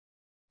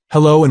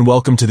Hello and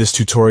welcome to this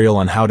tutorial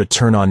on how to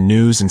turn on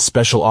news and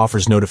special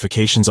offers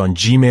notifications on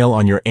Gmail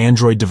on your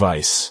Android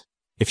device.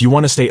 If you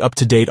want to stay up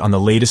to date on the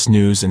latest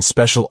news and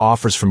special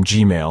offers from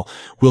Gmail,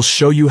 we'll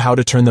show you how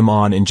to turn them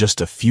on in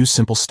just a few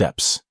simple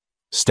steps.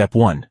 Step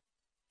 1.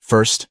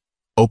 First,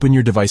 open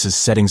your device's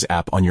Settings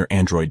app on your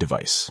Android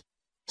device.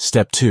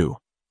 Step 2.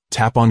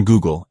 Tap on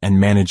Google and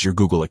manage your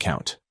Google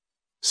account.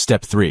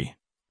 Step 3.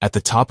 At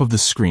the top of the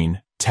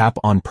screen, tap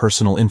on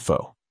Personal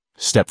Info.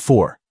 Step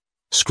 4.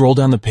 Scroll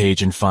down the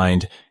page and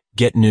find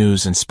Get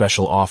News and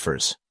Special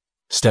Offers.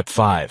 Step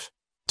 5.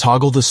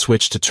 Toggle the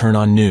switch to turn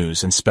on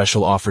news and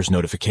special offers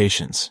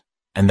notifications.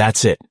 And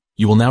that's it.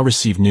 You will now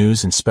receive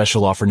news and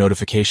special offer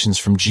notifications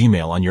from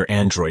Gmail on your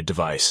Android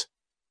device.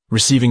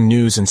 Receiving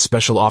news and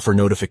special offer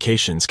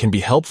notifications can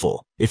be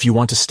helpful if you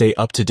want to stay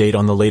up to date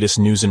on the latest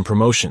news and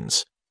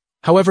promotions.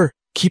 However,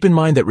 keep in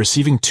mind that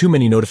receiving too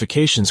many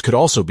notifications could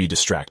also be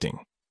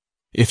distracting.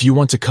 If you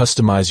want to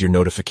customize your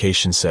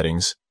notification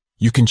settings,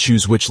 you can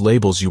choose which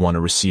labels you want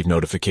to receive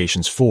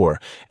notifications for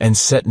and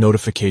set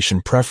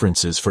notification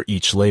preferences for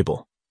each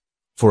label.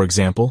 For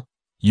example,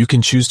 you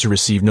can choose to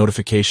receive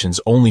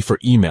notifications only for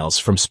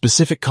emails from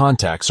specific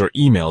contacts or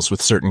emails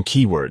with certain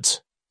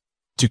keywords.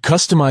 To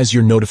customize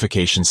your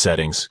notification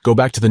settings, go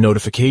back to the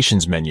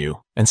Notifications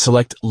menu and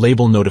select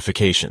Label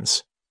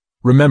Notifications.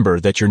 Remember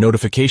that your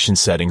notification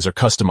settings are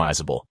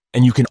customizable,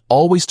 and you can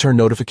always turn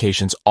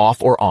notifications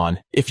off or on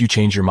if you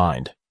change your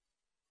mind.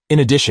 In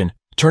addition,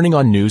 turning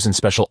on news and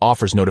special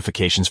offers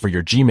notifications for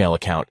your Gmail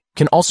account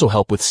can also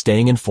help with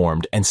staying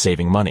informed and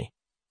saving money.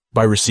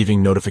 By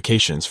receiving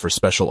notifications for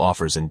special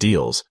offers and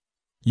deals,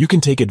 you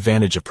can take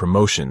advantage of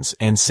promotions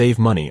and save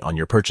money on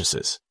your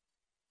purchases.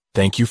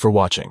 Thank you for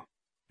watching,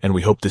 and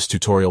we hope this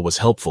tutorial was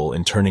helpful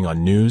in turning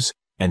on news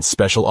and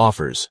special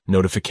offers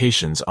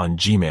notifications on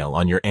Gmail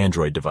on your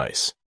Android device.